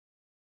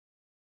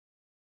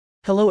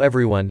Hello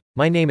everyone,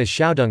 my name is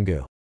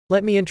Xiaodonggu.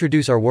 Let me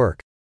introduce our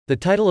work. The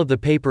title of the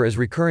paper is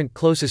Recurrent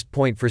Closest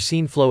Point for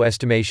Scene Flow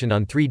Estimation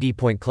on 3D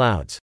Point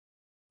Clouds.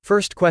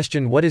 First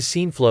question: what is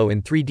scene flow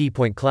in 3D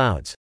point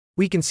clouds?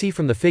 We can see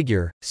from the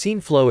figure,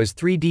 scene flow is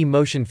 3D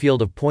motion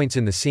field of points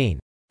in the scene.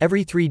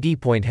 Every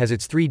 3D point has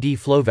its 3D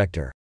flow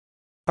vector.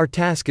 Our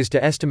task is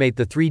to estimate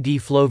the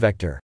 3D flow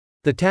vector.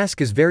 The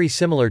task is very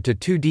similar to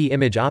 2D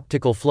image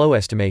optical flow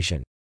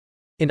estimation.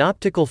 In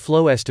optical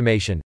flow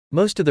estimation,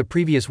 most of the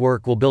previous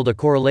work will build a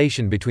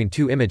correlation between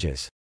two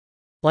images.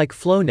 Like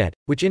FlowNet,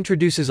 which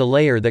introduces a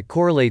layer that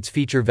correlates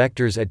feature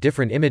vectors at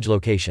different image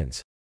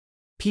locations.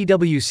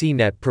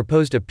 PwCnet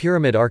proposed a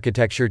pyramid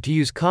architecture to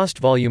use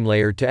cost-volume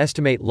layer to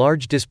estimate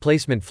large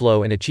displacement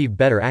flow and achieve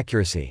better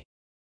accuracy.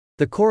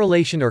 The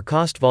correlation or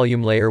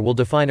cost-volume layer will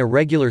define a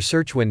regular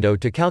search window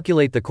to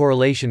calculate the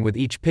correlation with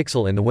each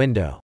pixel in the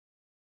window.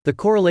 The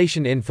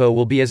correlation info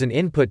will be as an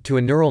input to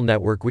a neural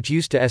network which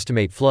used to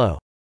estimate flow.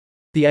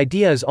 The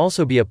idea is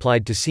also be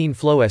applied to scene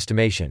flow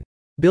estimation.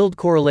 Build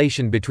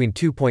correlation between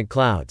 2-point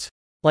clouds.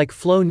 Like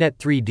FlowNet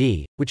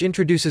 3D, which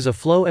introduces a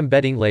flow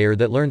embedding layer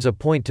that learns a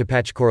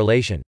point-to-patch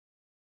correlation.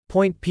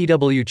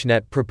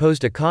 PwCnet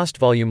proposed a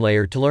cost-volume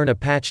layer to learn a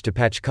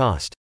patch-to-patch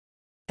cost.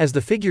 As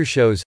the figure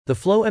shows, the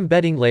flow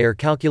embedding layer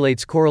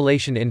calculates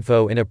correlation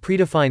info in a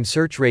predefined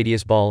search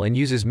radius ball and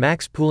uses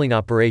max pooling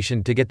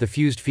operation to get the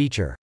fused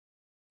feature.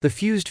 The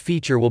fused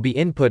feature will be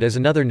input as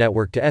another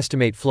network to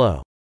estimate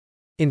flow.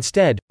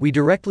 Instead, we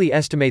directly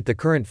estimate the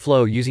current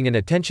flow using an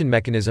attention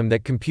mechanism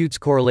that computes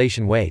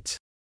correlation weights.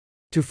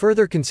 To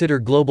further consider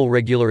global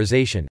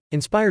regularization,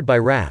 inspired by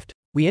Raft,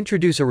 we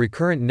introduce a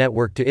recurrent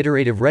network to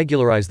iterative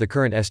regularize the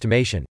current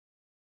estimation.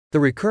 The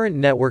recurrent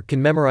network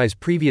can memorize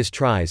previous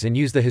tries and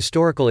use the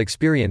historical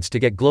experience to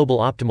get global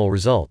optimal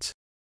results.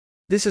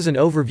 This is an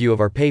overview of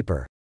our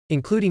paper,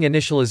 including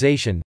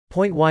initialization,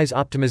 point-wise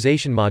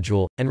optimization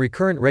module, and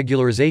recurrent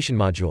regularization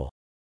module.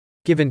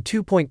 Given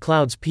 2-point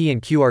clouds P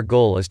and Q, our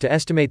goal is to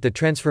estimate the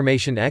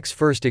transformation X.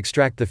 First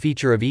extract the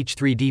feature of each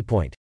 3D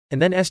point,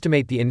 and then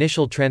estimate the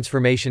initial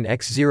transformation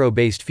X0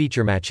 based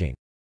feature matching.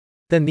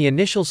 Then the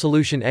initial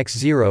solution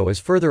X0 is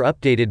further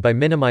updated by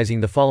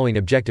minimizing the following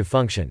objective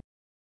function.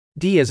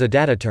 D as a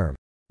data term.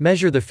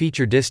 Measure the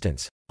feature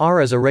distance.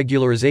 R as a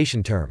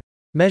regularization term.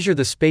 Measure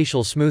the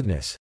spatial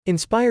smoothness.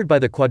 Inspired by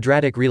the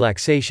quadratic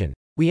relaxation,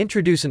 we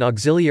introduce an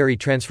auxiliary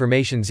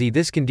transformation Z.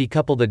 This can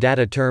decouple the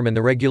data term and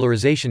the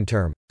regularization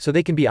term, so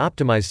they can be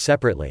optimized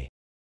separately.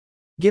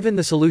 Given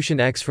the solution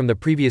X from the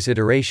previous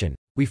iteration,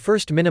 we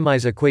first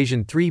minimize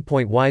equation 3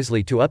 point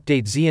wisely to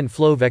update Z, and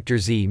flow vector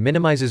Z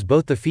minimizes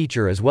both the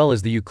feature as well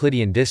as the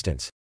Euclidean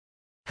distance.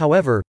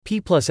 However,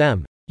 P plus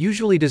M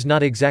usually does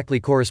not exactly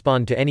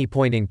correspond to any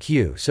point in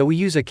Q, so we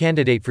use a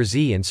candidate for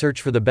Z and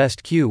search for the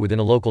best Q within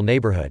a local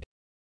neighborhood.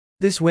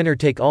 This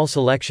winner-take-all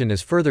selection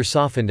is further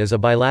softened as a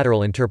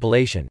bilateral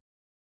interpolation.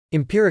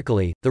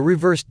 Empirically, the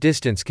reversed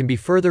distance can be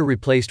further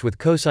replaced with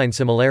cosine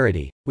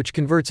similarity, which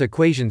converts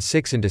equations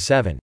 6 into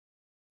 7.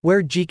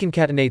 Where G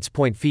concatenates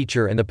point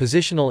feature and the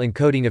positional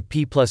encoding of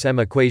P plus M.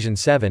 Equation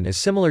 7 is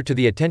similar to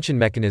the attention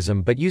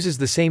mechanism but uses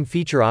the same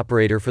feature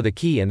operator for the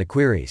key and the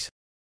queries.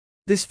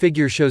 This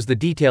figure shows the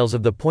details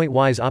of the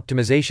point-wise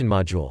optimization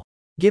module.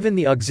 Given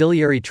the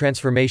auxiliary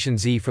transformation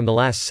Z from the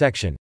last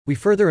section, we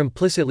further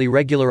implicitly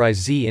regularize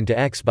Z into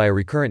X by a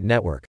recurrent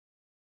network.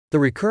 The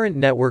recurrent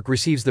network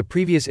receives the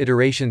previous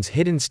iteration's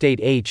hidden state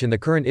H and the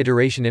current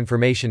iteration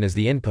information as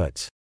the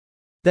inputs.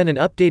 Then an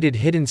updated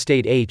hidden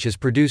state H is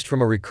produced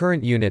from a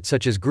recurrent unit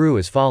such as GRU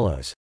as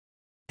follows.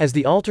 As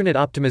the alternate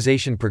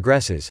optimization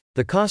progresses,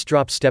 the cost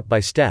drops step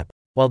by step,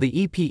 while the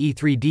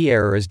EPE3D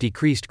error is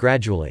decreased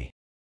gradually.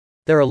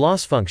 There are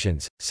loss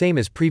functions, same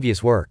as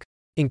previous work,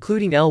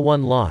 including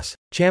L1 loss,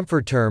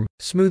 chamfer term,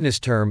 smoothness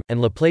term,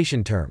 and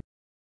Laplacian term.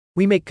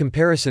 We make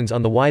comparisons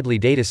on the widely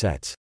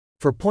datasets.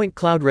 For point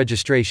cloud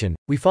registration,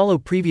 we follow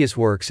previous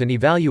works and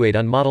evaluate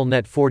on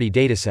ModelNet 40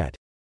 dataset.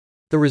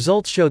 The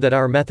results show that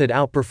our method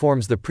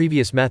outperforms the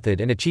previous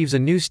method and achieves a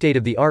new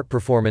state-of-the-art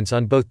performance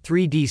on both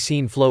 3D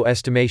scene flow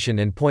estimation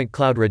and point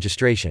cloud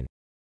registration.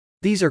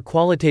 These are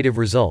qualitative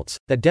results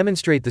that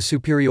demonstrate the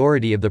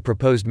superiority of the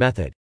proposed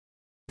method.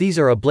 These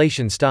are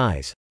ablation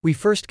studies. We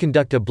first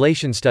conduct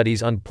ablation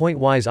studies on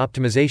point-wise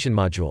optimization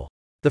module.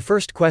 The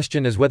first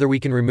question is whether we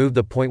can remove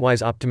the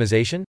point-wise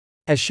optimization.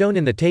 As shown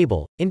in the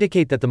table,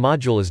 indicate that the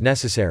module is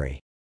necessary.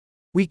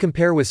 We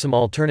compare with some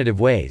alternative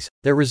ways,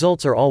 their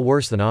results are all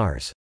worse than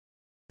ours.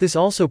 This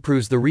also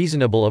proves the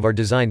reasonable of our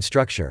design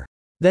structure.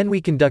 Then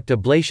we conduct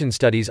ablation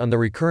studies on the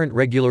recurrent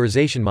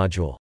regularization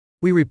module.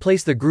 We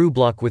replace the GRU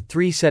block with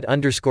 3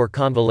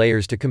 set_conv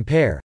layers to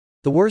compare.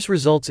 The worse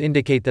results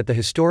indicate that the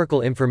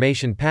historical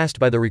information passed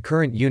by the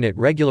recurrent unit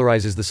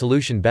regularizes the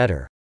solution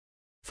better.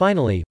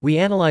 Finally, we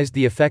analyzed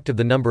the effect of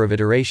the number of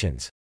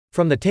iterations.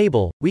 From the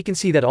table, we can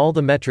see that all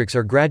the metrics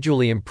are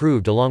gradually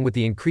improved along with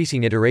the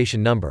increasing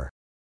iteration number.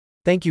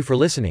 Thank you for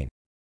listening.